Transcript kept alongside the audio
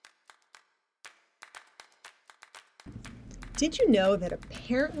Did you know that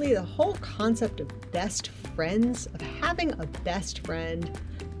apparently the whole concept of best friends, of having a best friend,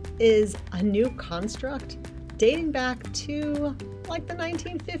 is a new construct dating back to like the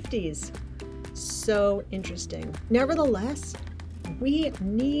 1950s? So interesting. Nevertheless, we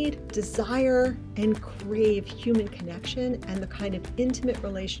need, desire, and crave human connection and the kind of intimate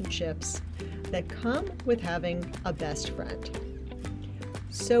relationships that come with having a best friend.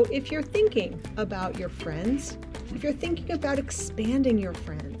 So if you're thinking about your friends, if you're thinking about expanding your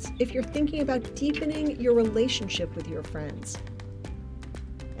friends, if you're thinking about deepening your relationship with your friends,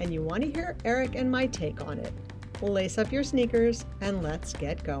 and you want to hear Eric and my take on it, lace up your sneakers and let's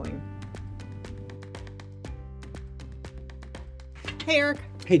get going. Hey, Eric.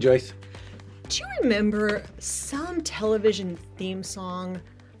 Hey, Joyce. Do you remember some television theme song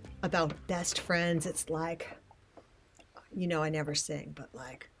about best friends? It's like, I never sing, but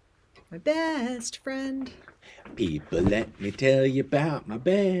like, my best friend. People, let me tell you about my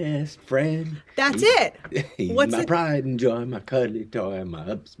best friend. That's it. He's What's my it? pride and joy, my cuddly toy, my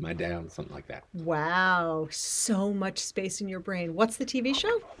ups, my downs, something like that. Wow, so much space in your brain. What's the TV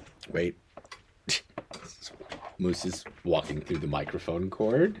show? Wait. Moose is walking through the microphone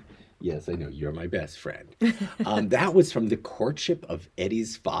cord. Yes, I know, you're my best friend. That was from The Courtship of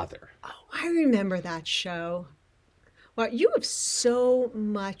Eddie's Father. Oh, I remember that show. Wow, you have so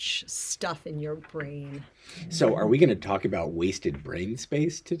much stuff in your brain. So are we going to talk about wasted brain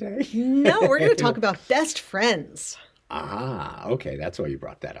space today? No, we're going to talk about best friends. Ah, okay, that's why you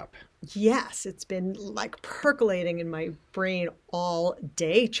brought that up. Yes, it's been like percolating in my brain all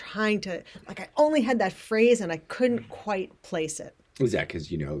day, trying to, I only had that phrase and I couldn't quite place it. Is that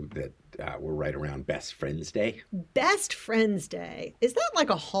because you know that we're right around Best Friends Day? Best Friends Day. Is that like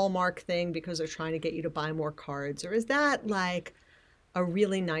a Hallmark thing because they're trying to get you to buy more cards? Or is that like a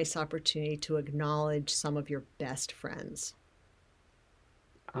really nice opportunity to acknowledge some of your best friends?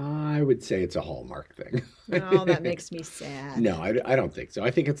 I would say it's a Hallmark thing. Oh, that makes me sad. No, I don't think so.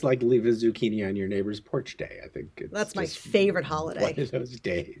 I think it's like leave a zucchini on your neighbor's porch day. I think it's That's my just favorite holiday. one of those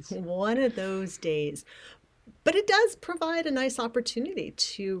days. One of those days. But it does provide a nice opportunity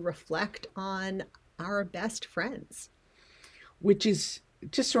to reflect on our best friends. Which is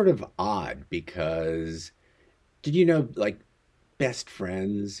just sort of odd because did you know like best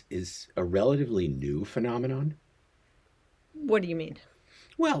friends is a relatively new phenomenon? What do you mean?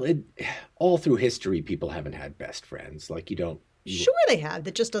 Well, all through history, people haven't had best friends. Like Sure they have.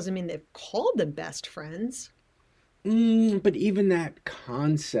 That just doesn't mean they've called them best friends. But even that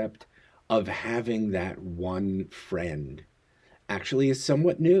concept of having that one friend actually is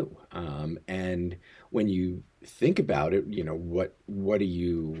somewhat new. And when you think about it, what are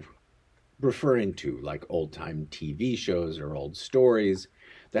you referring to? Like old time TV shows or old stories?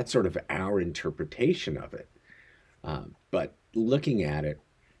 That's sort of our interpretation of it. But looking at it,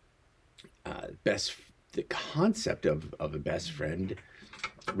 the concept of a best friend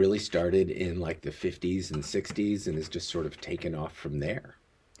really started in like the 50s and 60s and has just sort of taken off from there.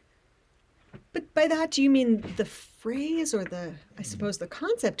 But by that, do you mean the phrase or I suppose the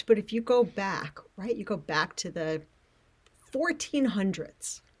concept? But if you go back, right, you go back to the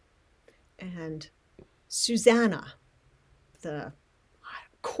 1400s and Susanna, the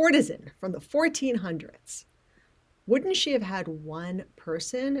courtesan from the 1400s, wouldn't she have had one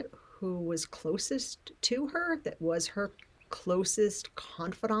person who was closest to her, that was her closest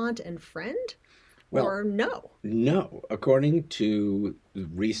confidant and friend? Well, or no? No. According to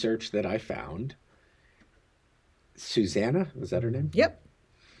research that I found, Susanna, was that her name? Yep.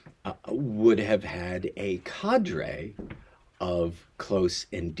 Would have had a cadre of close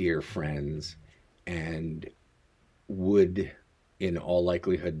and dear friends and would, in all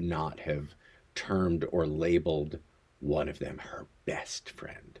likelihood, not have termed or labeled one of them her best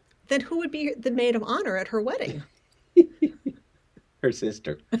friend. Then who would be the maid of honor at her wedding? Her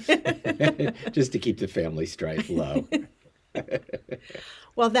sister. Just to keep the family strife low.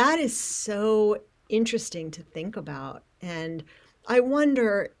 Well, that is so interesting to think about. And I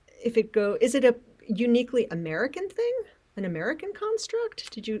wonder if is it a uniquely American thing? An American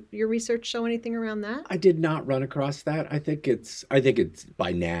construct? Did your research show anything around that? I did not run across that. I think it's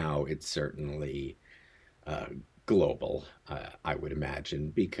by now it's certainly global, I would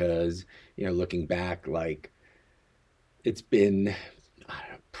imagine, because, looking back, like it's been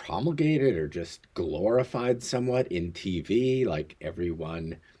promulgated or just glorified somewhat in TV, like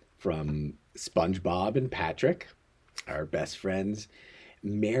everyone from SpongeBob and Patrick, our best friends,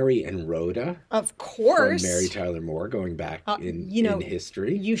 Mary and Rhoda. Of course. From Mary Tyler Moore, going back in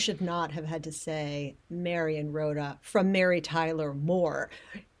history. You should not have had to say Mary and Rhoda from Mary Tyler Moore.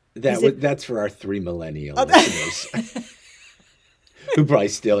 That's for our 3 millennial listeners. who probably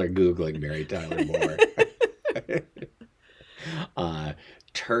still are Googling Mary Tyler Moore. uh,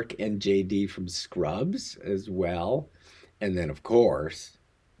 Turk and JD from Scrubs as well. And then, of course,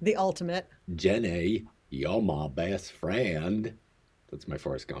 The ultimate. Jenny, you're my best friend. That's my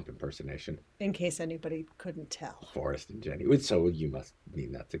Forrest Gump impersonation. In case anybody couldn't tell. Forrest and Jenny. So you must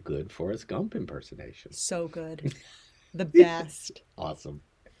mean that's a good Forrest Gump impersonation. So good. The best. Awesome.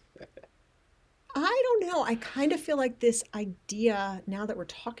 I don't know. I kind of feel like this idea, now that we're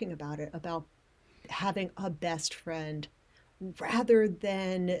talking about it, about having a best friend, rather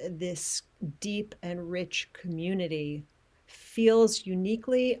than this deep and rich community, feels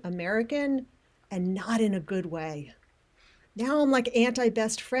uniquely American and not in a good way. Now I'm like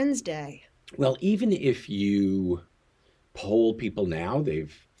anti-best friends day. Well, even if you poll people now,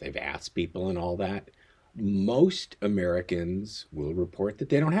 they've asked people and all that. Most Americans will report that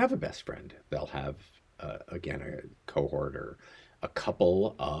they don't have a best friend. They'll have, again, a cohort or a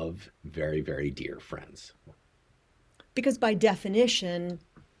couple of very, very dear friends. Because by definition,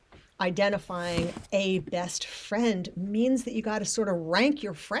 identifying a best friend means that you got to sort of rank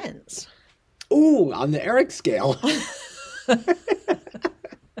your friends. Ooh, on the Eric scale.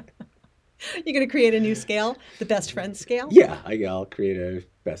 You're going to create a new scale, the best friend scale? Yeah, I'll create a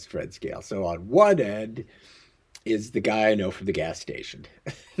best friend scale. So on one end is the guy I know from the gas station.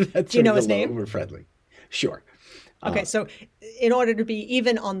 That's Do you know his low, name? we're friendly. Sure. Okay, so in order to be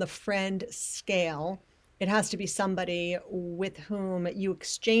even on the friend scale, it has to be somebody with whom you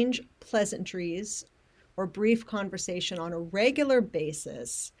exchange pleasantries or brief conversation on a regular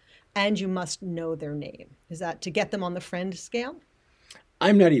basis, and you must know their name. Is that to get them on the friend scale?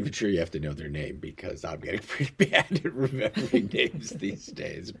 I'm not even sure you have to know their name because I'm getting pretty bad at remembering names these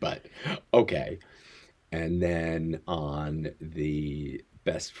days, but okay. And then on the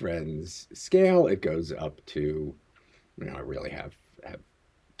best friends scale, it goes up to, I really have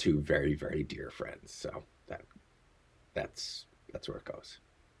two very, very dear friends. So that's where it goes.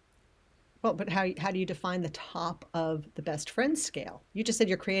 Well, but how do you define the top of the best friends scale? You just said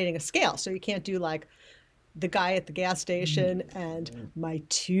you're creating a scale, so you can't do like the guy at the gas station and my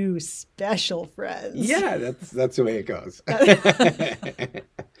two special friends. Yeah, that's the way it goes.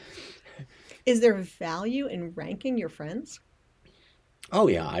 Is there value in ranking your friends? Oh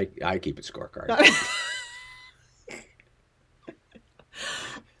yeah, I keep a scorecard.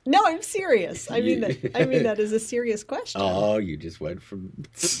 No, I'm serious. I mean that is a serious question. Oh, you just went from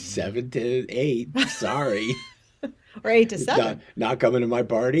 7 to 8. Sorry. Or 8 to 7. Not coming to my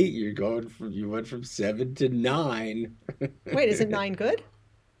party. You went from 7 to 9. Wait, isn't 9 good?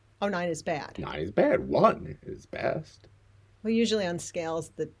 Oh, 9 is bad. 9 is bad. 1 is best. Well, usually on scales,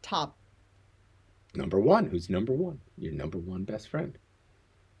 the top. Number 1. Who's number 1? Your number 1 best friend.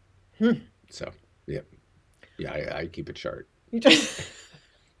 So, yeah. Yeah, I keep a chart.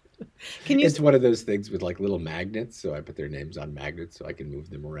 It's one of those things with like little magnets. So I put their names on magnets so I can move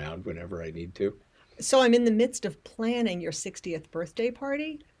them around whenever I need to. So I'm in the midst of planning your 60th birthday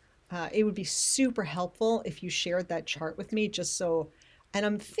party. It would be super helpful if you shared that chart with me and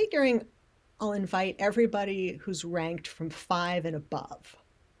I'm figuring I'll invite everybody who's ranked from 5 and above.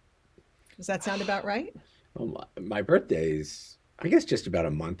 Does that sound about right? Well, my birthday's, I guess, just about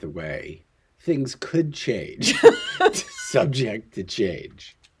a month away. Things could change. Subject to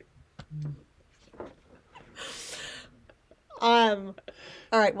change. All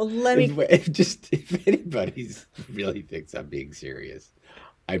right, well, let me. If anybody really thinks I'm being serious,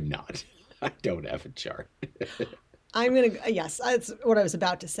 I'm not. I don't have a chart. Yes, that's what I was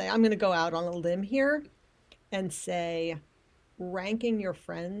about to say. I'm going to go out on a limb here and say ranking your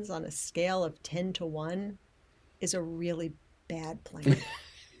friends on a scale of 10 to 1 is a really bad plan.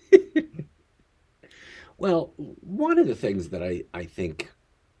 Well, one of the things that I think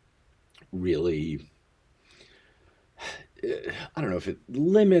really, I don't know if it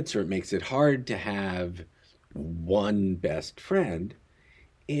limits or it makes it hard to have one best friend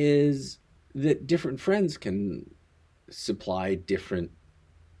is that different friends can supply different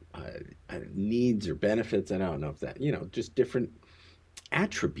needs or benefits. I don't know if that, just different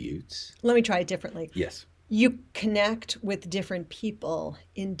attributes. Let me try it differently. Yes. You connect with different people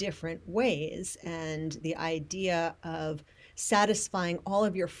in different ways, and the idea of satisfying all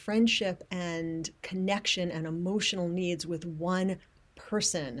of your friendship and connection and emotional needs with one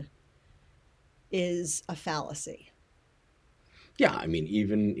person is a fallacy. Yeah, I mean,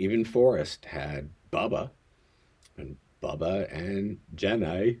 even Forrest had Bubba, and Bubba and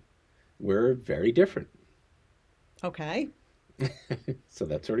Jenna were very different. Okay. So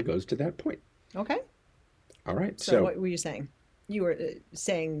that sort of goes to that point. Okay. All right. So what were you saying? You were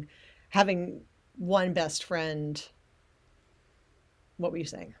saying having one best friend What were you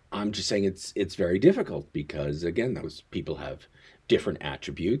saying? I'm just saying it's very difficult because again, those people have different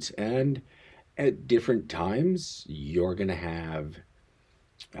attributes, and at different times you're going to have,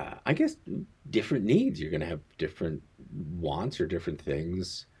 I guess, different needs. You're going to have different wants or different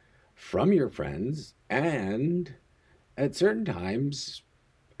things from your friends, and at certain times,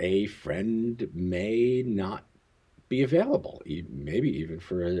 a friend may not be available, maybe even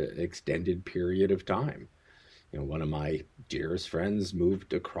for an extended period of time. One of my dearest friends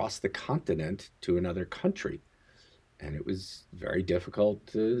moved across the continent to another country, and it was very difficult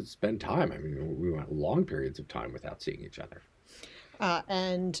to spend time. I mean, we went long periods of time without seeing each other.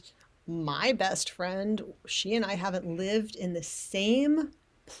 And my best friend, she and I haven't lived in the same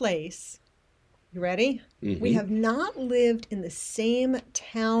place. You ready? We Hmm. have not lived in the same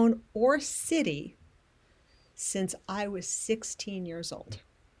town or city since I was 16 years old.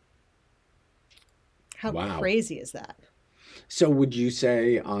 How Wow. crazy is that? So, would you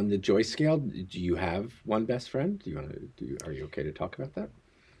say on the Joy scale, do you have one best friend? Do you want to? Are you okay to talk about that?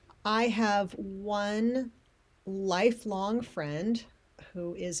 I have one lifelong friend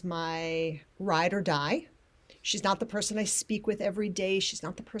who is my ride or die. She's not the person I speak with every day. She's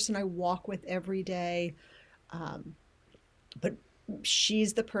not the person I walk with every day. Um, but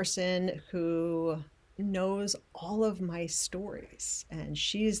she's the person who knows all of my stories. And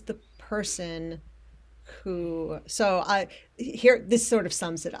she's the person who, so I, here, this sort of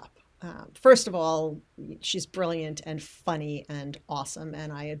sums it up. First of all, she's brilliant and funny and awesome,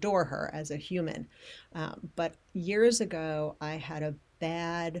 and I adore her as a human. But years ago, I had a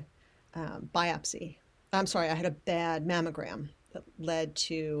bad biopsy. I'm sorry, I had a bad mammogram that led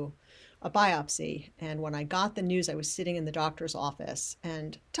to a biopsy. And when I got the news, I was sitting in the doctor's office.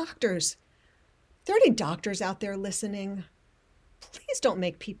 And doctors, if there are any doctors out there listening, please don't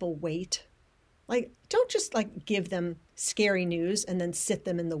make people wait. Like, don't just like give them scary news and then sit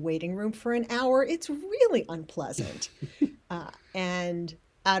them in the waiting room for an hour. It's really unpleasant. And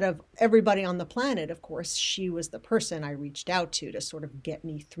out of everybody on the planet, of course, she was the person I reached out to sort of get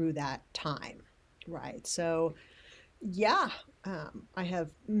me through that time. Right. So, yeah, I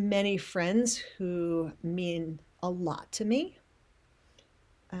have many friends who mean a lot to me.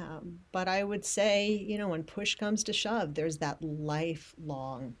 But I would say, when push comes to shove, there's that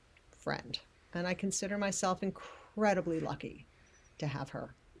lifelong friend. And I consider myself incredibly lucky to have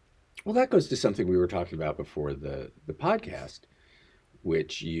her. Well, that goes to something we were talking about before the podcast,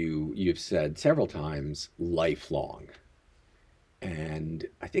 which you've said several times, lifelong. And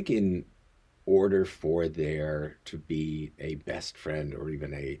I think in order for there to be a best friend or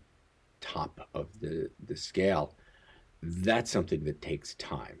even a top of the scale, that's something that takes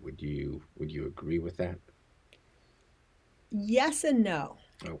time. Would you agree with that? Yes and no.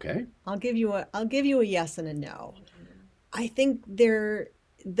 Okay. I'll give you a yes and a no. I think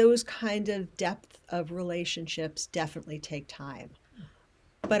those kind of depth of relationships definitely take time.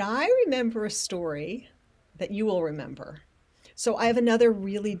 But I remember a story that you will remember. So I have another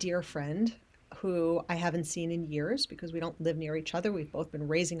really dear friend who I haven't seen in years because we don't live near each other. We've both been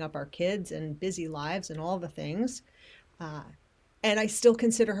raising up our kids and busy lives and all the things. Uh, and I still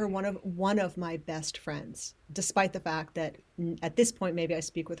consider her one of my best friends, despite the fact that at this point maybe I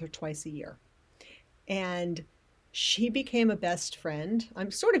speak with her twice a year. And she became a best friend.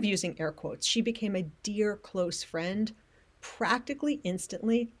 I'm sort of using air quotes. She became a dear close friend practically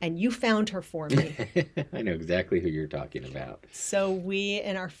instantly, and you found her for me. I know exactly who you're talking about. So we,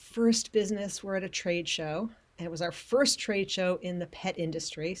 in our first business, were at a trade show, and it was our first trade show in the pet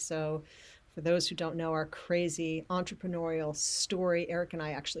industry. So for those who don't know our crazy entrepreneurial story, Eric and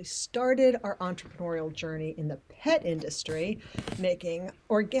I actually started our entrepreneurial journey in the pet industry, making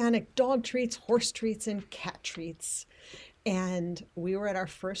organic dog treats, horse treats, and cat treats. And we were at our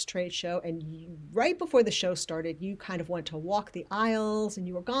first trade show, and right before the show started, you kind of went to walk the aisles, and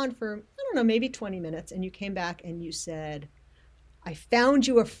you were gone for, I don't know, maybe 20 minutes. And you came back and you said, I found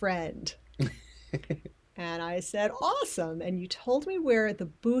you a friend. And I said, awesome. And you told me where the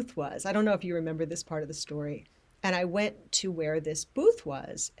booth was. I don't know if you remember this part of the story. And I went to where this booth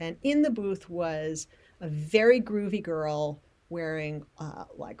was. And in the booth was a very groovy girl wearing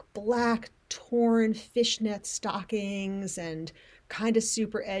like black torn fishnet stockings and kind of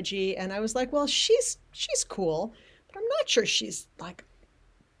super edgy. And I was like, well, she's cool, but I'm not sure she's like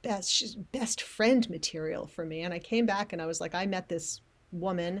she's best friend material for me. And I came back and I was like, I met this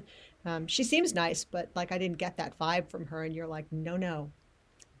woman. She seems nice, but like I didn't get that vibe from her. And you're like, no,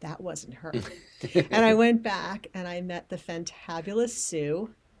 that wasn't her. And I went back and I met the fantabulous Sue,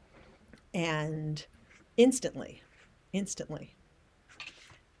 and instantly,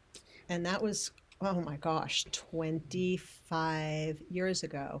 and that was oh my gosh, 25 years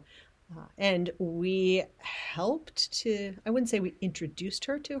ago. And we helped to, I wouldn't say we introduced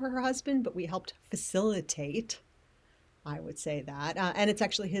her to her husband, but we helped facilitate, I would say that. And it's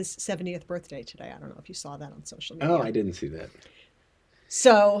actually his 70th birthday today. I don't know if you saw that on social Oh, media. I didn't see that.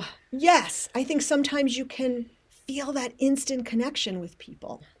 So, yes, I think sometimes you can feel that instant connection with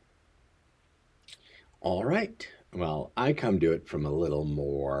people. All right. Well, I come to it from a little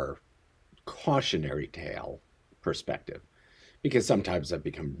more cautionary tale perspective because sometimes I've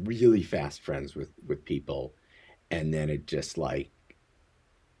become really fast friends with people and then it just like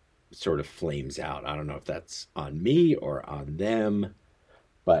sort of flames out. I don't know if that's on me or on them,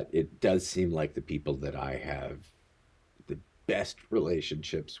 but it does seem like the people that I have the best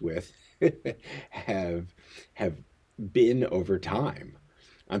relationships with have have been over time.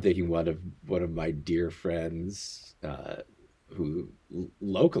 I'm thinking one of my dear friends who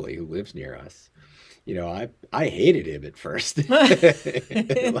locally who lives near us. I hated him at first.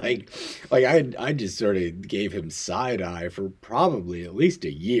 like I just sort of gave him side eye for probably at least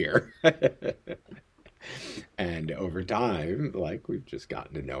a year. And over time, like we've just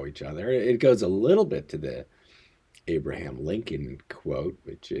gotten to know each other. It goes a little bit to the Abraham Lincoln quote,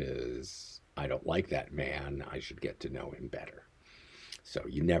 which is, I don't like that man. I should get to know him better. So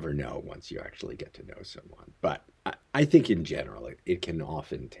you never know once you actually get to know someone. But I think in general, it can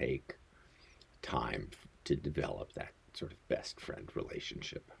often take time to develop that sort of best friend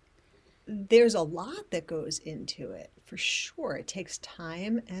relationship. There's a lot that goes into it, for sure. It takes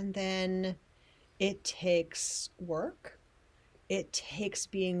time, and then it takes work. It takes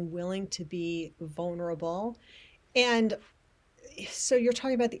being willing to be vulnerable. And so you're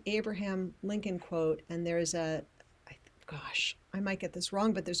talking about the Abraham Lincoln quote, and there's gosh, I might get this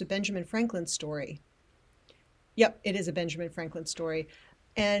wrong, but there's a Benjamin Franklin story. Yep, it is a Benjamin Franklin story.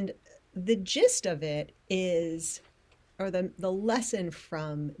 And the gist of it is, or the lesson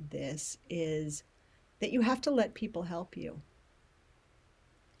from this is that you have to let people help you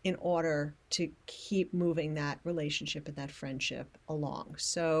in order to keep moving that relationship and that friendship along.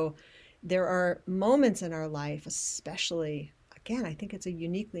 So there are moments in our life, especially, again, I think it's a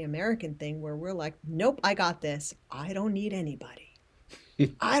uniquely American thing where we're like, nope, I got this. I don't need anybody.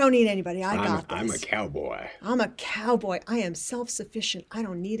 I don't need anybody. I got this. I'm a cowboy. I'm a cowboy. I am self-sufficient. I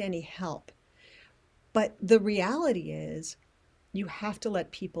don't need any help. But the reality is you have to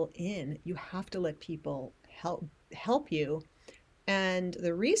let people in. You have to let people help you. And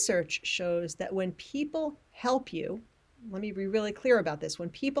the research shows that when people help you, let me be really clear about this. When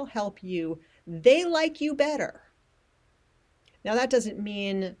people help you, they like you better. Now, that doesn't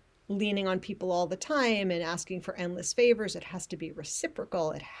mean leaning on people all the time and asking for endless favors. It has to be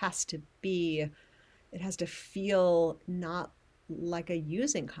reciprocal. It has to feel not like a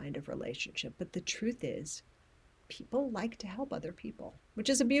using kind of relationship. But the truth is, people like to help other people, which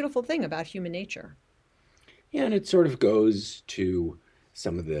is a beautiful thing about human nature. Yeah, and it sort of goes to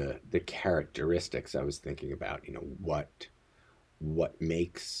some of the characteristics I was thinking about, what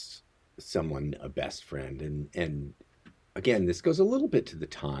makes someone a best friend. And again, this goes a little bit to the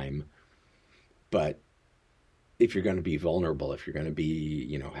time, but if you're going to be vulnerable, if you're going to be,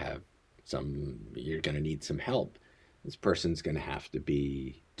 you're going to need some help, this person's going to have to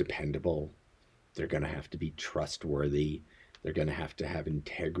be dependable. They're going to have to be trustworthy. They're going to have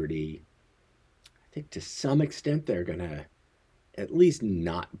integrity. I think to some extent they're going to at least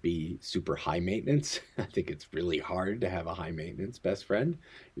not be super high maintenance. I think it's really hard to have a high maintenance best friend.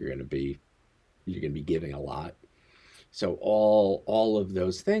 You're going to be giving a lot. So all of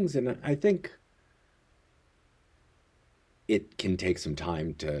those things, and I think it can take some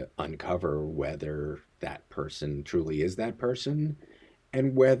time to uncover whether that person truly is that person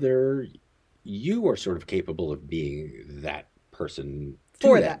and whether you are sort of capable of being that person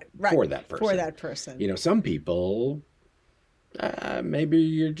for that person. For that person. Some people, maybe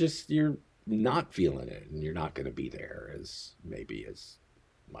you're not feeling it and you're not going to be there as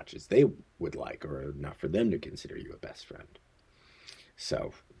much as they would like, or enough for them to consider you a best friend.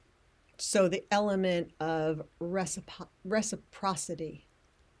 So the element of reciprocity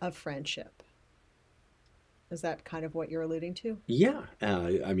of friendship, is that kind of what you're alluding to? Yeah.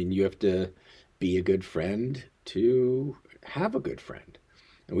 You have to be a good friend to have a good friend.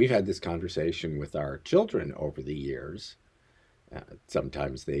 And we've had this conversation with our children over the years.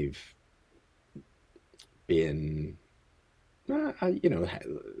 Sometimes they've been,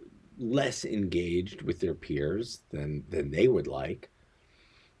 less engaged with their peers than they would like.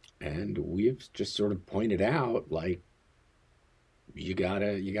 And we've just sort of pointed out, like, you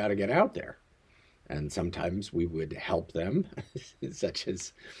gotta get out there. And sometimes we would help them, such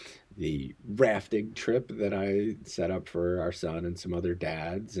as the rafting trip that I set up for our son and some other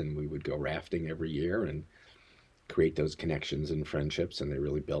dads. And we would go rafting every year and create those connections and friendships, and they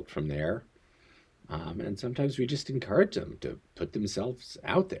really built from there. And sometimes we just encourage them to put themselves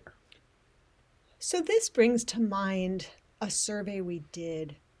out there. So this brings to mind a survey we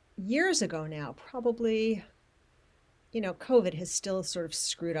did years ago now, probably, COVID has still sort of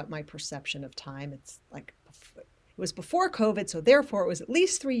screwed up my perception of time. It's like it was before COVID, so therefore it was at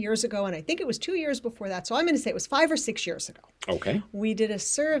least 3 years ago, and I think it was 2 years before that. So I'm going to say it was 5 or 6 years ago. Okay. We did a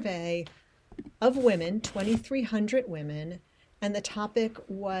survey of women, 2,300 women, and the topic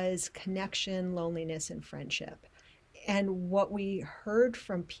was connection, loneliness, and friendship. And what we heard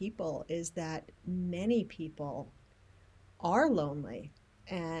from people is that many people are lonely.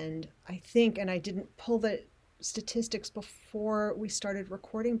 And I think, and I didn't pull the statistics before we started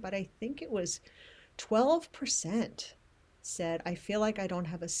recording, but I think it was 12% said, I feel like I don't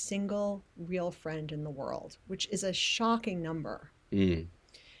have a single real friend in the world, which is a shocking number. Mm.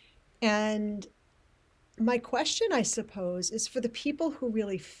 And my question, I suppose, is for the people who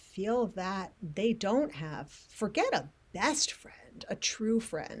really feel that they don't have, forget a best friend, a true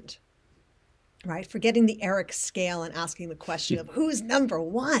friend, right? Forgetting the Eric scale and asking the question of who's number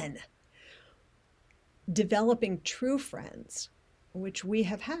one. Developing true friends, which we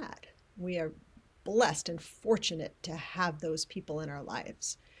have had. We are blessed and fortunate to have those people in our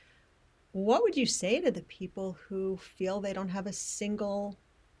lives. What would you say to the people who feel they don't have a single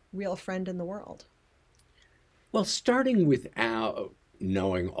real friend in the world? Well, starting without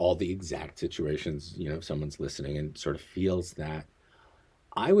knowing all the exact situations, if someone's listening and sort of feels that,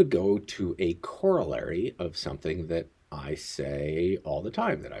 I would go to a corollary of something that I say all the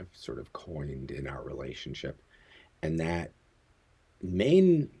time that I've sort of coined in our relationship. And that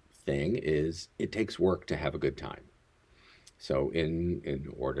main thing is it takes work to have a good time. So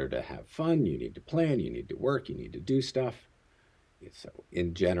in order to have fun, you need to plan, you need to work, you need to do stuff. So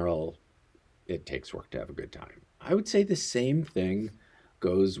in general, it takes work to have a good time. I would say the same thing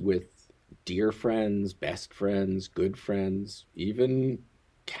goes with dear friends, best friends, good friends, even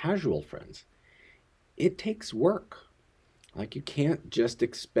casual friends. It takes work. Like, you can't just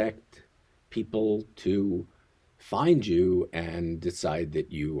expect people to find you and decide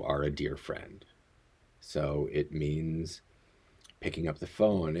that you are a dear friend. So it means picking up the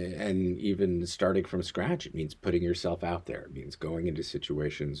phone, and even starting from scratch. It means putting yourself out there. It means going into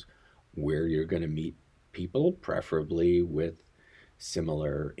situations where you're going to meet people, preferably with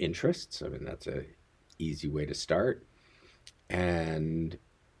similar interests. I mean, that's a easy way to start. And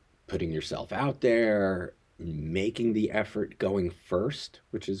putting yourself out there, making the effort, going first,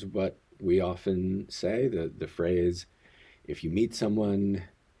 which is what we often say, the phrase, if you meet someone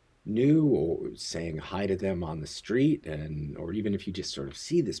new, or saying hi to them on the street, or even if you just sort of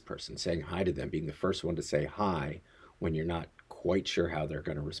see this person, saying hi to them, being the first one to say hi when you're not quite sure how they're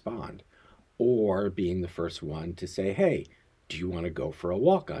going to respond, or being the first one to say, hey, do you want to go for a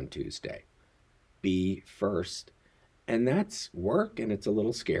walk on Tuesday? Be first. And that's work, and it's a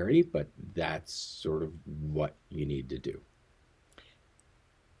little scary, but that's sort of what you need to do.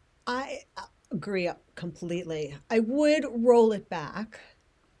 I agree completely. I would roll it back,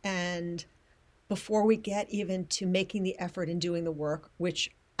 and before we get even to making the effort and doing the work,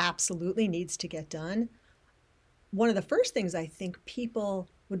 which absolutely needs to get done, one of the first things I think people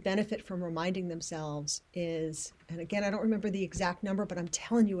would benefit from reminding themselves is, and again, I don't remember the exact number, but I'm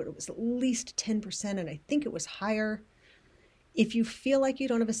telling you it was at least 10%, and I think it was higher. If you feel like you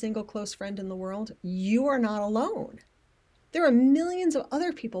don't have a single close friend in the world, you are not alone. There are millions of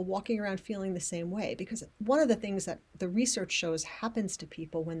other people walking around feeling the same way, because one of the things that the research shows happens to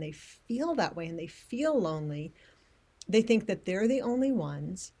people when they feel that way and they feel lonely, they think that they're the only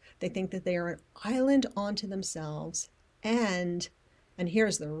ones. They think that they are an island onto themselves. And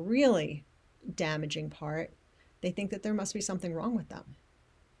here's the really damaging part, they think that there must be something wrong with them.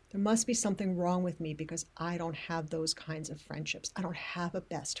 There must be something wrong with me because I don't have those kinds of friendships. I don't have a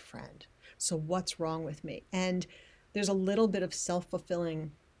best friend. So what's wrong with me? And there's a little bit of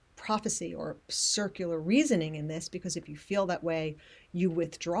self-fulfilling prophecy or circular reasoning in this, because if you feel that way, you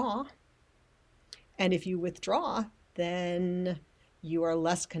withdraw. And if you withdraw, then you are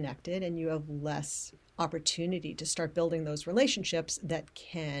less connected and you have less opportunity to start building those relationships that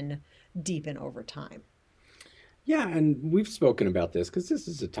can deepen over time. Yeah, and we've spoken about this because this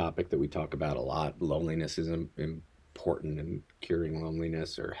is a topic that we talk about a lot. Loneliness is important in curing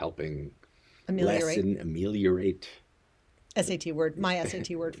loneliness, or helping ameliorate. SAT word, my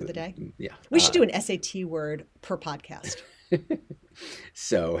SAT word for the day. Yeah. We should do an SAT word per podcast.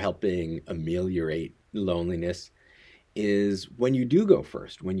 So helping ameliorate loneliness is when you do go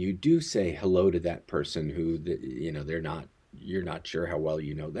first, when you do say hello to that person who, you're not sure how well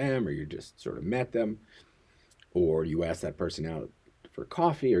you know them, or you just sort of met them, or you ask that person out for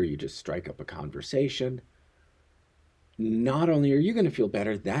coffee, or you just strike up a conversation. Not only are you going to feel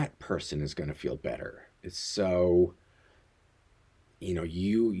better, that person is going to feel better. So,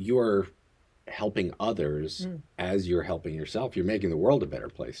 you're helping others as you're helping yourself. You're making the world a better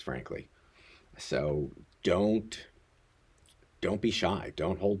place, frankly. So don't be shy.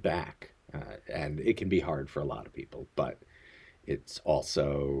 Don't hold back. And it can be hard for a lot of people, but it's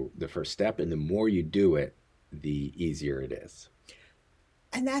also the first step. And the more you do it, the easier it is.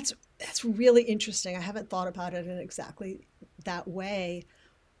 And that's really interesting. I haven't thought about it in exactly that way,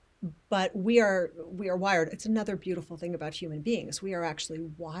 but we are wired. It's another beautiful thing about human beings. We are actually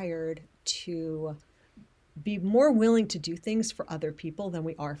wired to be more willing to do things for other people than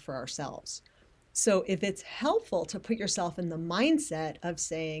we are for ourselves. So if it's helpful to put yourself in the mindset of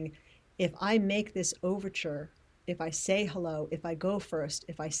saying, if I make this overture, if I say hello, if I go first,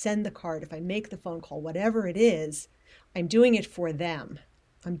 if I send the card, if I make the phone call, whatever it is, I'm doing it for them.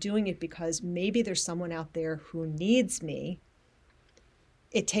 I'm doing it because maybe there's someone out there who needs me.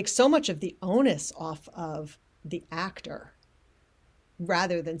 It takes so much of the onus off of the actor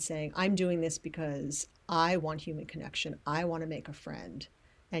rather than saying, I'm doing this because I want human connection. I want to make a friend.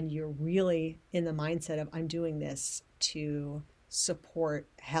 And you're really in the mindset of, I'm doing this to support,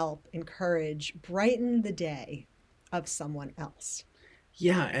 help, encourage, brighten the day of someone else.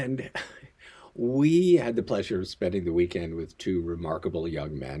 Yeah, and we had the pleasure of spending the weekend with two remarkable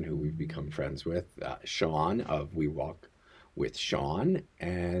young men who we've become friends with. Sean of We Walk with Sean,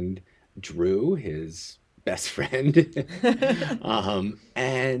 and Drew, his best friend.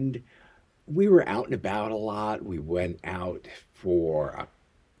 And we were out and about a lot. We went out for a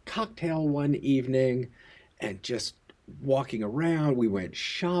cocktail one evening and just walking around. We went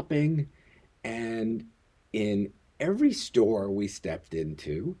shopping, and in every store we stepped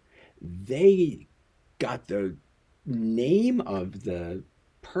into, they got the name of the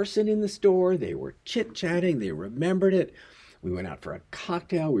person in the store. They were chit-chatting. They remembered it. We went out for a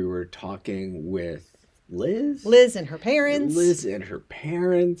cocktail. We were talking with Liz. Liz and her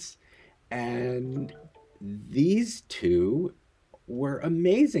parents. And these two were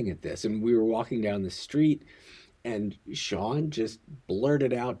amazing at this. And we were walking down the street, and Sean just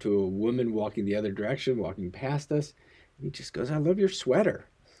blurted out to a woman walking the other direction, walking past us. And he just goes, I love your sweater.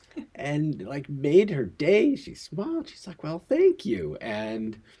 And like made her day. She smiled. She's like, well, thank you.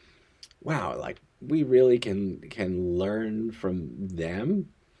 And wow, like we really can learn from them.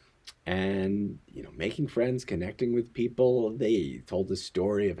 And making friends, connecting with people. They told the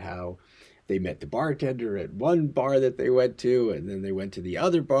story of how they met the bartender at one bar that they went to, and then they went to the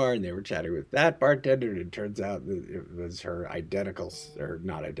other bar and they were chatting with that bartender, and it turns out that it was her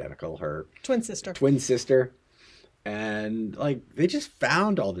twin sister. And like they just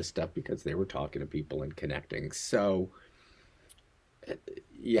found all this stuff because they were talking to people and connecting. So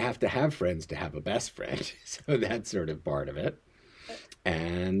you have to have friends to have a best friend. So that's sort of part of it.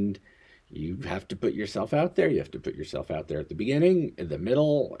 And you have to put yourself out there. You have to put yourself out there at the beginning, in the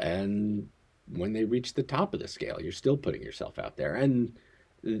middle, and when they reach the top of the scale, you're still putting yourself out there. And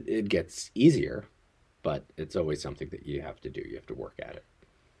it gets easier, but it's always something that you have to do. You have to work at it.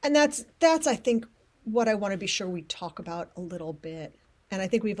 And that's I think, what I want to be sure we talk about a little bit. And I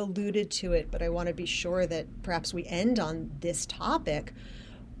think we've alluded to it, but I want to be sure that perhaps we end on this topic,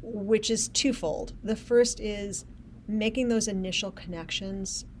 which is twofold. The first is making those initial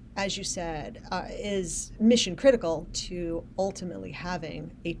connections, as you said, is mission critical to ultimately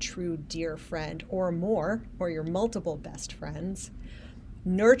having a true dear friend or more, or your multiple best friends.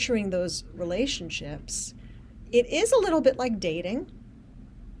 Nurturing those relationships, it is a little bit like dating.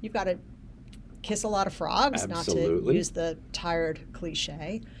 You've got to kiss a lot of frogs, Absolutely. Not to use the tired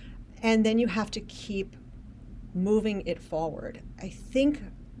cliche. And then you have to keep moving it forward. I think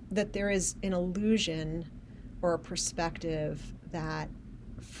that there is an illusion or a perspective that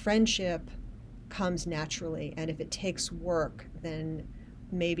friendship comes naturally, and if it takes work, then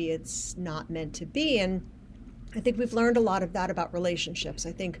maybe it's not meant to be. And I think we've learned a lot of that about relationships.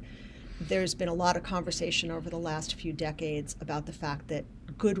 I think there's been a lot of conversation over the last few decades about the fact that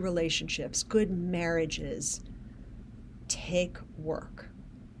good relationships, good marriages take work.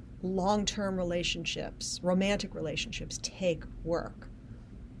 Long-term relationships, romantic relationships take work.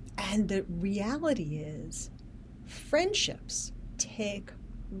 And the reality is friendships take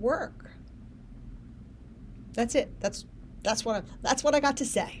work. That's it. That's what I got to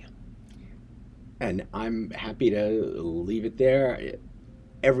say. And I'm happy to leave it there.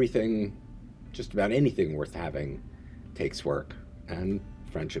 Everything, just about anything worth having, takes work, and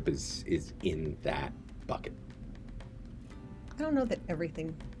friendship is in that bucket. I don't know that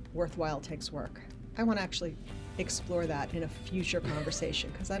everything worthwhile takes work. I want to actually explore that in a future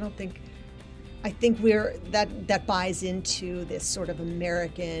conversation, because I think we're that buys into this sort of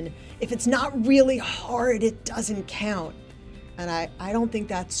American, if it's not really hard, it doesn't count. And I don't think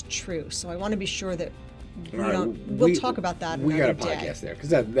that's true. So I want to be sure that we'll talk about that we got a another day. podcast there, because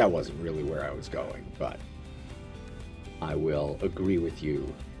that wasn't really where I was going, but I will agree with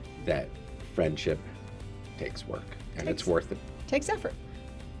you that friendship takes work, and it's worth it. Takes effort.